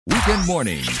Weekend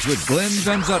Mornings with Glenn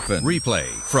Van Zutphen. Replay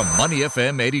from Money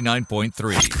FM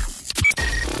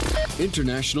 89.3.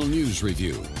 International News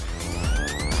Review.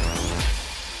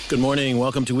 Good morning.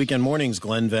 Welcome to Weekend Mornings.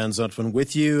 Glenn Van Zutphen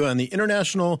with you on the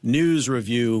International News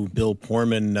Review. Bill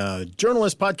Poorman,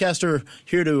 journalist, podcaster,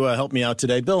 here to help me out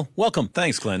today. Bill, welcome.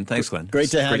 Thanks, Glenn. Great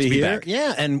to have you here. Back.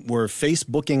 Yeah, and we're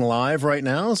Facebooking live right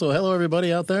now. So hello,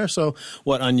 everybody out there. So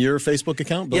what, on your Facebook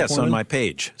account, Bill Yes, Poorman? on my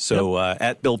page. So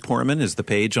at Bill Poorman is the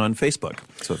page on Facebook.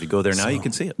 So if you go there now, you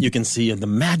can see it. You can see the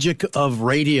magic of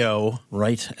radio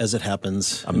right as it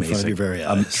happens in front of your very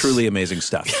eyes. Truly amazing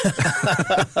stuff.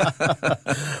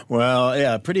 Well,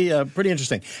 yeah, pretty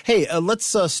interesting. Hey,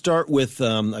 let's start with,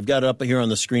 I've got it up here on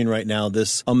the screen right now,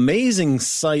 this amazing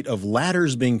sight of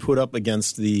ladders being put up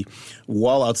against the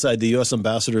wall outside the U.S.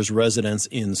 ambassador's residence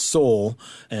in Seoul,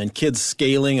 and kids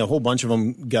scaling. A whole bunch of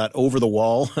them got over the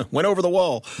wall, went over the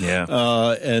wall,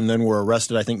 and then were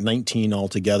arrested, I think 19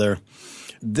 altogether.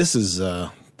 This is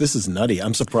nutty.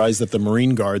 I'm surprised that the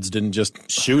Marine Guards didn't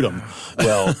just shoot them.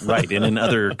 Well, right. And in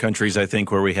other countries, I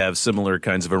think, where we have similar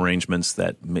kinds of arrangements,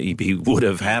 that maybe would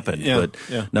have happened, but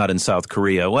not in South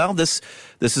Korea. Well, this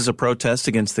is a protest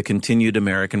against the continued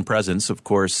American presence. Of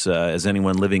course, as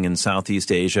anyone living in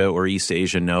Southeast Asia or East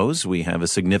Asia knows, we have a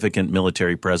significant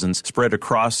military presence spread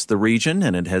across the region,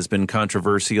 and it has been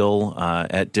controversial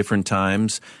at different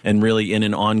times and really in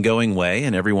an ongoing way.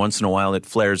 And every once in a while, it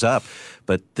flares up.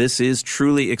 But this is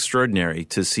truly extraordinary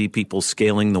to see people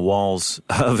scaling the walls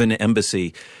of an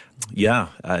embassy. Yeah,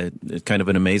 kind of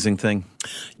an amazing thing.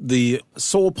 The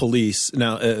Seoul police,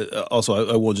 now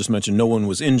also I will just mention, no one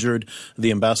was injured.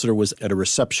 The ambassador was at a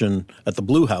reception at the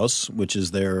Blue House, which is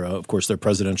their, of course, their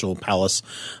presidential palace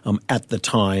at the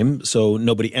time. So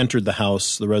nobody entered the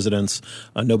house, the residence.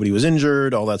 Nobody was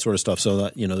injured, all that sort of stuff. So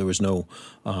that,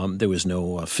 there was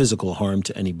no physical harm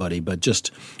to anybody. But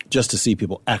just to see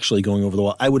people actually going over the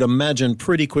wall, I would imagine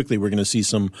pretty quickly we're going to see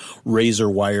some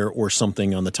razor wire or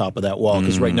something on the top of that wall,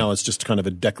 because right now it's just kind of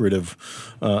a decorative.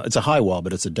 It's a high wall,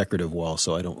 but it's a decorative wall,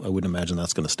 so I wouldn't imagine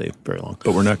that's going to stay very long.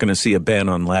 But we're not going to see a ban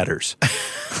on ladders.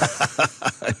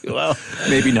 Well,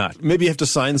 maybe not. Maybe you have to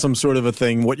sign some sort of a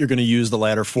thing, what you're going to use the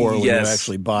ladder for when you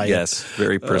actually buy it. Yes,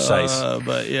 very precise.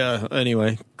 But yeah,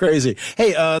 anyway, crazy.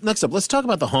 Hey, next up, let's talk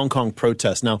about the Hong Kong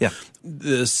protests. Now,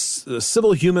 the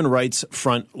Civil Human Rights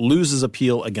Front loses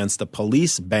appeal against the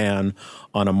police ban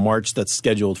on a march that's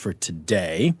scheduled for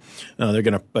today.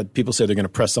 But people say they're going to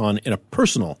press on in a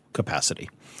personal capacity.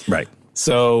 Right.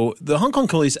 So the Hong Kong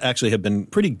police actually have been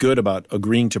pretty good about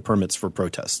agreeing to permits for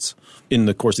protests in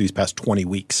the course of these past 20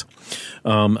 weeks.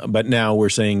 But now we're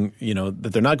saying,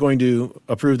 that they're not going to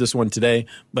approve this one today,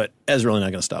 but that's really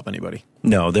not going to stop anybody.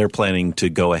 No, they're planning to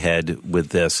go ahead with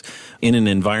this in an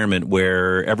environment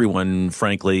where everyone,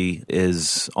 frankly,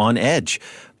 is on edge.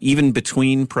 Even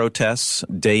between protests,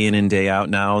 day in and day out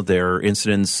now, there are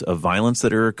incidents of violence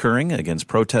that are occurring against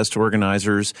protest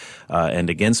organizers and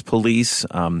against police.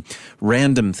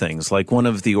 Random things, like one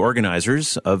of the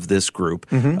organizers of this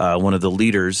group, one of the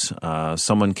leaders,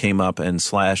 someone came up and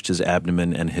slashed his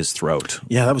abdomen and his throat.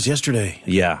 Yeah, that was yesterday.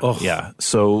 Yeah, yeah.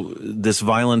 So this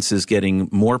violence is getting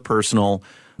more personal,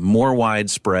 more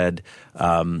widespread.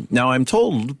 Now, I'm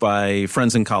told by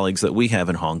friends and colleagues that we have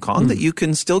in Hong Kong that you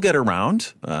can still get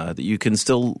around, that you can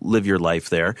still live your life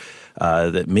there,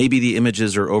 that maybe the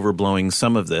images are overblowing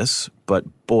some of this. But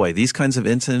boy, these kinds of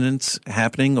incidents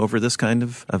happening over this kind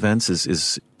of events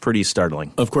is pretty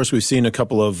startling. Of course, we've seen a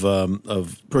couple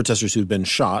of protesters who've been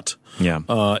shot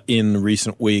in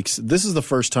recent weeks. This is the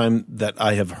first time that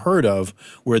I have heard of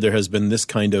where there has been this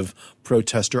kind of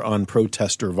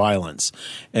protester-on-protester violence.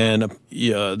 And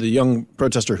the young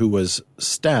protester who was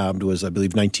stabbed was, I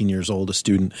believe, 19 years old, a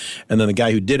student. And then the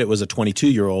guy who did it was a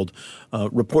 22-year-old,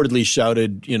 reportedly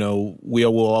shouted, we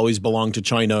will always belong to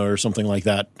China or something like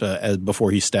that before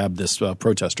he stabbed this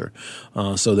protester.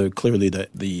 So clearly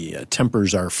the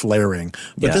tempers are flaring.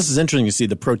 But this is interesting to see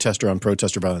the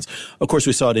protester-on-protester violence. Of course,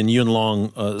 we saw it in Yuen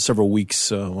Long several weeks,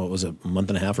 what was it, a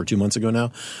month and a half or 2 months ago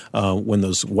now, when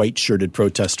those white-shirted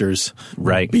protesters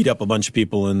beat up a bunch of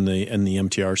people in the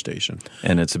MTR station.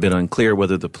 And it's a bit unclear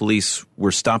whether the police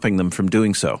were stopping them from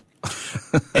doing so.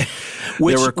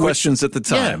 There were questions at the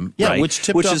time, right? Which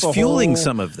is fueling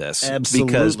some of this.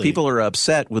 Absolutely. Because people are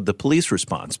upset with the police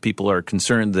response. People are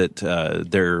concerned that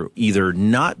they're either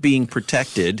not being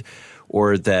protected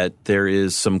or that there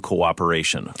is some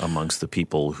cooperation amongst the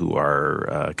people who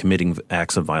are committing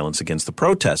acts of violence against the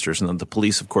protesters. And the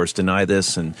police, of course, deny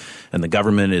this, and the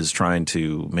government is trying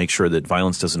to make sure that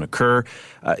violence doesn't occur.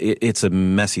 It's a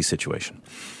messy situation.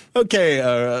 Okay,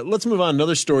 let's move on.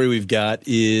 Another story we've got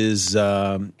is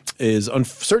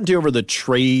uncertainty over the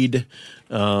trade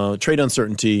trade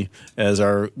uncertainty as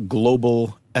our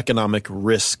global economic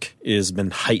risk has been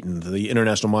heightened. The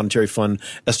International Monetary Fund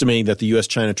estimating that the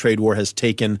U.S.-China trade war has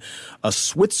taken a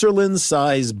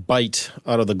Switzerland-sized bite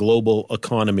out of the global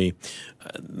economy.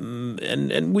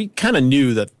 And we kind of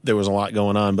knew that there was a lot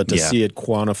going on, but to see it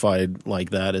quantified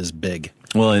like that is big.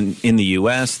 Well, in the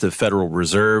U.S., the Federal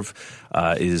Reserve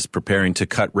is preparing to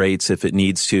cut rates if it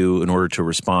needs to in order to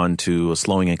respond to a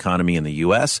slowing economy in the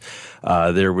U.S.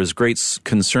 There was great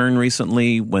concern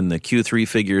recently when the Q3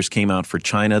 figures came out for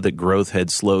China that growth had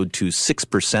slowed to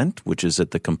 6%, which is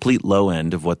at the complete low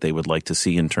end of what they would like to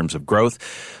see in terms of growth.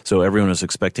 So everyone is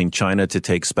expecting China to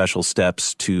take special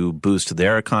steps to boost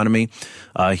their economy.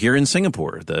 Here in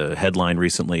Singapore, the headline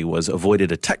recently was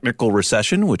avoided a technical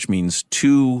recession, which means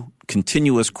 2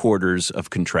 continuous quarters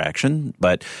of contraction,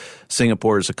 but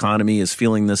Singapore's economy is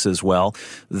feeling this as well.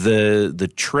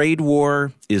 The trade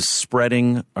war is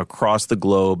spreading across the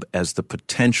globe as the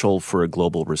potential for a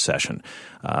global recession.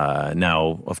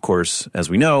 Now, of course, as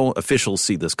we know, officials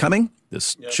see this coming.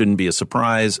 This shouldn't be a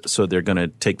surprise, so they're going to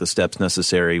take the steps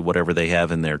necessary, whatever they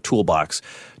have in their toolbox,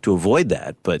 to avoid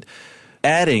that. But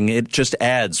it just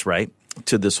adds, right,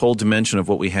 to this whole dimension of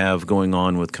what we have going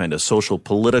on with kind of social,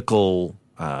 political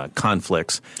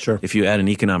conflicts. Sure. If you add an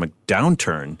economic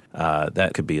downturn,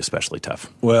 that could be especially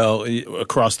tough. Well,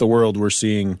 across the world, we're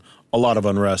seeing a lot of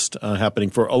unrest happening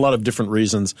for a lot of different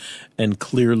reasons. And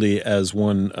clearly, as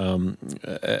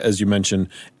you mentioned,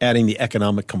 adding the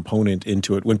economic component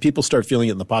into it. When people start feeling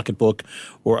it in the pocketbook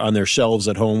or on their shelves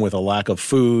at home with a lack of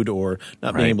food or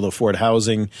not being able to afford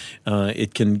housing,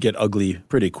 it can get ugly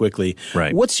pretty quickly.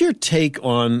 Right. What's your take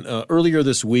on earlier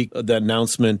this week, the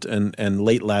announcement and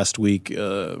late last week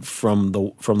from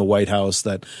the White House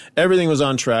that everything was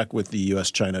on track with the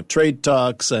U.S.-China trade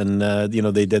talks, and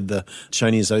they did the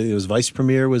Chinese, it was Vice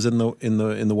Premier was in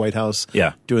the White House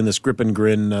doing this grip and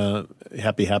grin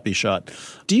happy shot.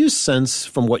 Do you sense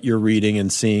from what you're reading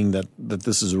and seeing that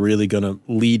this is really going to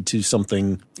lead to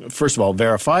something, first of all,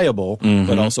 verifiable,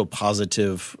 but also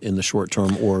positive in the short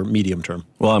term or medium term?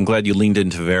 Well, I'm glad you leaned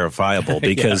into verifiable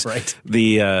because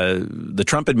the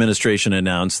Trump administration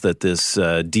announced that this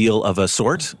deal of a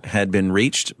sort had been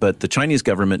reached, but the Chinese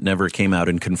government never came out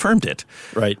and confirmed it.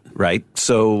 Right.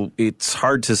 So it's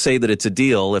hard to say that it's a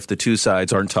deal if the two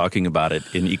sides aren't talking about it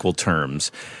in equal terms.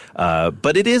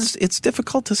 But it's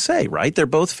difficult to say, right? They're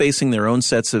both facing their own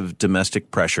sets of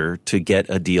domestic pressure to get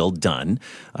a deal done.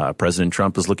 President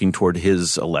Trump is looking toward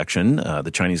his election.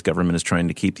 The Chinese government is trying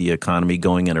to keep the economy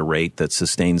going at a rate that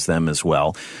sustains them as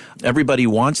well. Everybody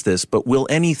wants this, but will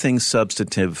anything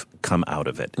substantive come out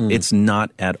of it? It's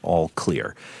not at all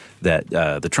clear that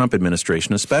the Trump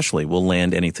administration especially will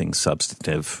land anything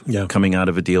substantive coming out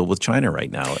of a deal with China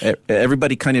right now.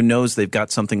 Everybody kind of knows they've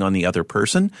got something on the other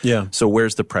person. So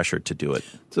where's the pressure to do it?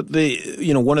 So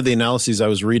one of the analyses I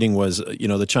was reading was,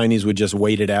 the Chinese would just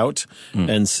wait it out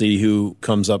and see who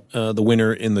comes up the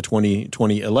winner in the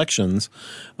 2020 elections.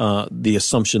 The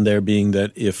assumption there being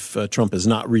that if Trump is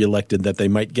not reelected, that they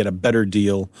might get a better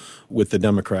deal with the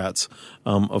Democrats.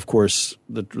 Of course,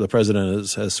 the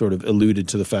president has sort of alluded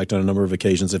to the fact on a number of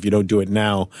occasions, if you don't do it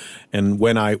now, and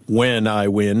when I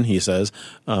win, he says,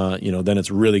 then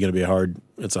it's really going to be hard.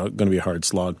 It's going to be a hard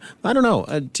slog. I don't know.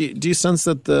 Do you sense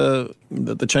that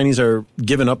the Chinese are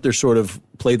giving up their sort of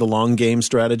play the long game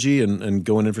strategy and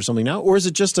going in for something now? Or is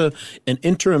it just an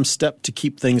interim step to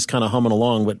keep things kind of humming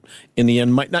along, but in the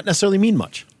end might not necessarily mean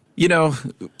much? You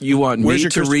want me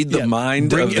to read the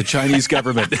mind of the Chinese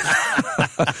government.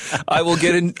 I will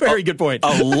get in very good point.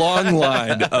 A long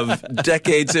line of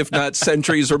decades, if not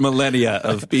centuries or millennia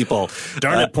of people.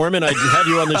 Darn it, Poorman, I had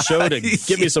you on the show to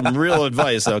give me some real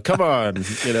advice. So come on,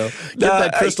 get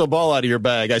that crystal ball out of your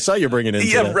bag. I saw you bringing it in.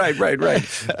 Yeah, right.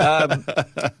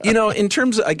 In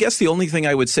terms of, I guess the only thing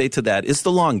I would say to that is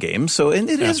the long game. And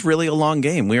it is really a long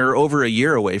game. We are over a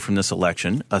year away from this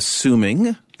election,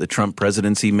 assuming the Trump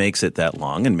presidency makes it that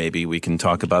long, and maybe we can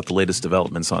talk about the latest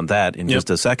developments on that in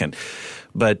just a second.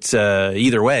 But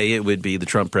either way, it would be the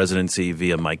Trump presidency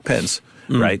via Mike Pence,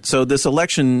 right? So this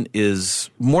election is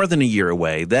more than a year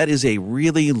away. That is a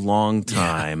really long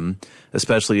time,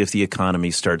 especially if the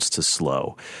economy starts to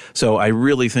slow. So I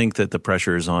really think that the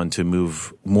pressure is on to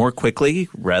move more quickly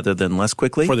rather than less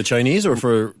quickly. For the Chinese or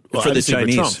for the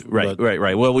Chinese? For Trump,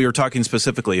 right. Well, we were talking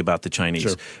specifically about the Chinese.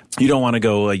 Sure. You don't want to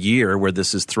go a year where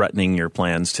this is threatening your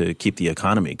plans to keep the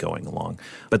economy going along.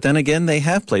 But then again, they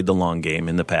have played the long game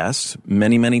in the past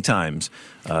many, many times.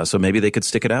 So maybe they could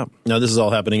stick it out. Now, this is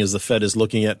all happening as the Fed is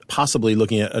possibly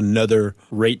looking at another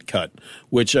rate cut,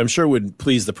 which I'm sure would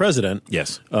please the president.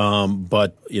 Yes.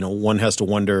 But, one has to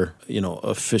wonder,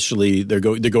 officially they're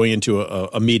going into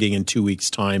a meeting in 2 weeks'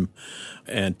 time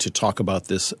and to talk about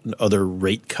this other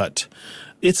rate cut.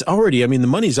 It's already, the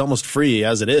money's almost free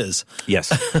as it is.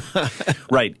 Yes.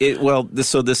 Right.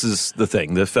 So this is the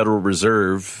thing. The Federal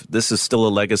Reserve, this is still a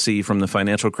legacy from the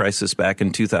financial crisis back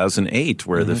in 2008,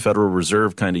 where the Federal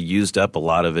Reserve kind of used up a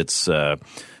lot of its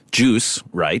juice,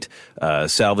 right,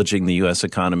 salvaging the U.S.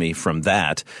 economy from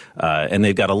that. And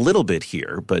they've got a little bit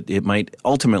here, but it might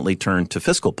ultimately turn to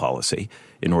fiscal policy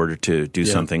in order to do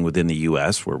something within the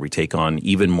U.S. where we take on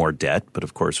even more debt. But,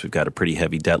 of course, we've got a pretty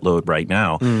heavy debt load right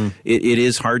now. It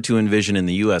is hard to envision in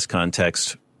the U.S.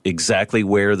 context exactly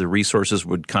where the resources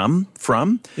would come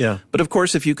from. Yeah. But, of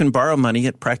course, if you can borrow money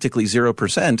at practically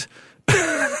 0%,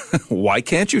 why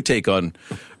can't you take on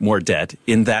more debt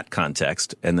in that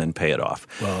context and then pay it off?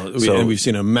 Well, and we've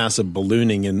seen a massive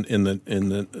ballooning in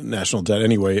the national debt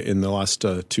anyway in the last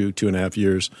 2.5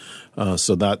 years.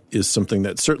 So that is something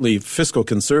that certainly fiscal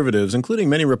conservatives, including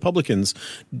many Republicans,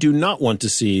 do not want to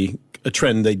see a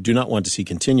trend they do not want to see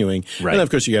continuing. Right. And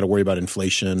of course, you got to worry about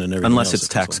inflation and everything. Unless else it's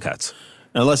tax cuts.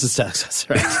 Unless it's tax cuts,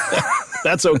 right?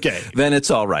 That's okay. Then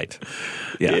it's all right.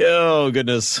 Yeah. Oh,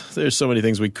 goodness. There's so many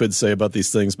things we could say about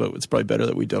these things, but it's probably better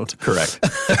that we don't. Correct.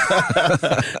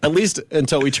 At least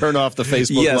until we turn off the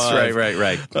Facebook Live. Yes, right.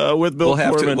 With Bill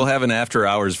Poorman. We'll have an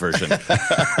after-hours version.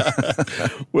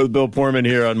 With Bill Poorman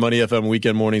here on Money FM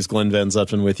Weekend Mornings. Glenn Van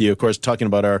Zutphen with you. Of course, talking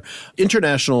about our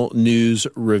international news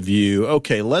review.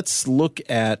 Okay, let's look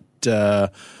at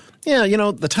the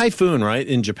typhoon, right,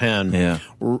 in Japan. Yeah.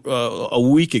 A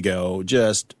week ago,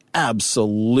 just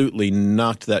absolutely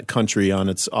knocked that country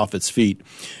off its feet.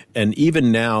 And even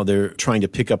now, they're trying to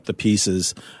pick up the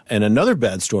pieces. And another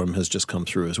bad storm has just come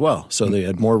through as well. So they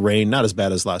had more rain, not as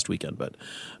bad as last weekend, but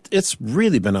it's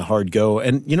really been a hard go.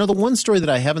 And, the one story that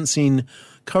I haven't seen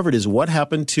covered is what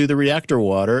happened to the reactor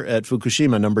water at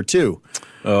Fukushima number 2.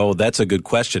 Oh, that's a good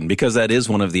question, because that is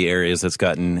one of the areas that's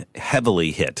gotten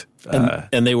heavily hit.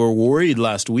 And they were worried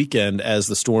last weekend as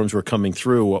the storms were coming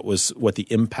through what the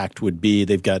impact would be.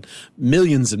 They've got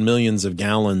millions and millions of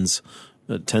gallons,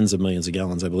 tens of millions of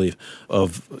gallons, I believe,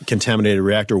 of contaminated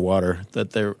reactor water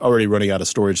that they're already running out of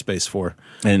storage space for.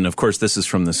 And, of course, this is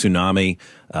from the tsunami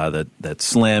that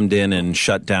slammed in and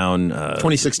shut down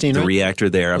 2016, the reactor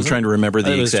there. I'm trying to remember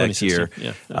the exact year,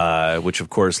 yeah. Which, of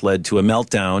course, led to a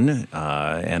meltdown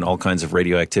and all kinds of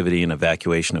radioactivity and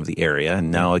evacuation of the area.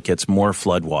 And now it gets more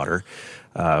flood water,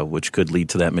 which could lead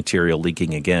to that material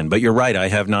leaking again. But you're right, I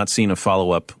have not seen a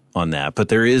follow-up on that. But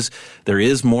there is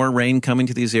more rain coming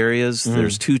to these areas.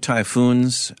 There's 2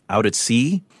 typhoons out at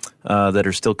sea that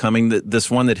are still coming.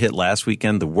 This one that hit last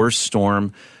weekend, the worst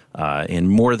storm in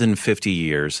more than 50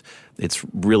 years. It's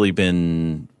really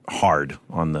been hard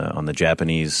on the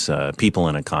Japanese people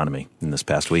and economy in this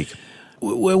past week.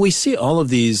 When we see all of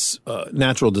these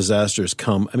natural disasters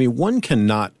come, one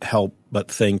cannot help but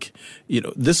think,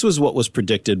 this was what was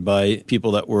predicted by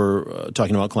people that were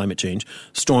talking about climate change.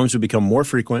 Storms would become more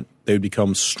frequent. They would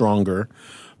become stronger.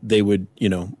 They would,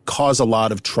 cause a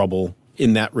lot of trouble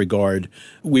in that regard.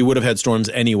 We would have had storms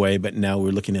anyway, but now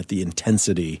we're looking at the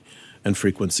intensity and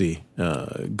frequency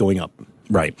going up.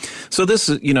 Right. So this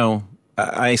is,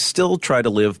 I still try to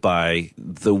live by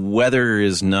the weather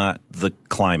is not the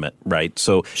climate, right?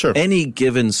 So sure. Any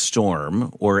given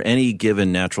storm or any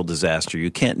given natural disaster,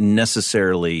 you can't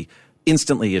necessarily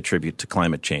instantly attribute to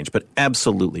climate change. But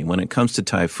absolutely, when it comes to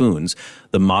typhoons,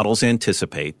 the models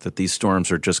anticipate that these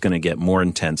storms are just going to get more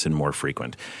intense and more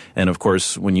frequent. And of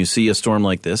course, when you see a storm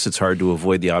like this, it's hard to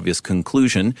avoid the obvious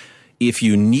conclusion. If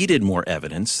you needed more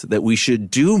evidence that we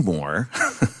should do more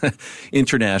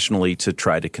internationally to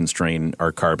try to constrain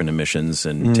our carbon emissions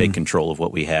and take control of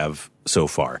what we have so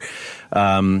far.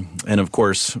 And of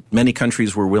course, many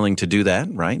countries were willing to do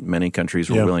that, right? Many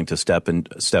countries were willing to step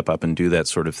up and do that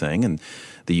sort of thing. And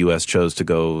the U.S. chose to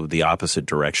go the opposite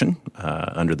direction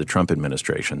under the Trump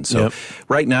administration. So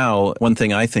right now, one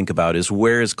thing I think about is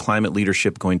where is climate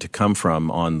leadership going to come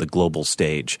from on the global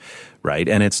stage, right?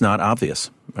 And it's not obvious,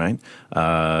 right?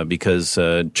 Because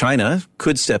China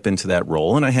could step into that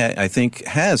role, and I think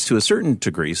has to a certain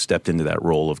degree stepped into that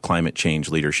role of climate change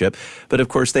leadership. But of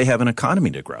course, they have an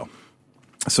economy to grow.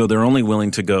 So they're only willing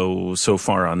to go so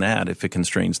far on that if it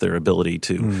constrains their ability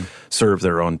to serve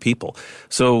their own people.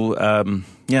 So,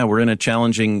 we're in a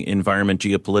challenging environment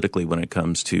geopolitically when it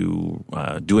comes to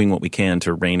doing what we can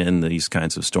to rein in these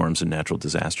kinds of storms and natural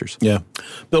disasters. Yeah.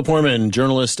 Bill Poorman,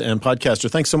 journalist and podcaster,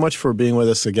 thanks so much for being with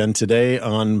us again today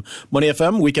on Money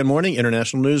FM, Weekend Morning,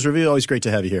 International News Review. Always great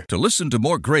to have you here. To listen to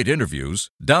more great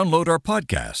interviews, download our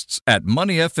podcasts at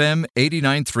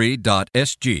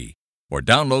moneyfm893.sg or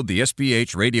download the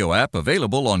SPH Radio app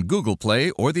available on Google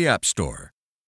Play or the App Store.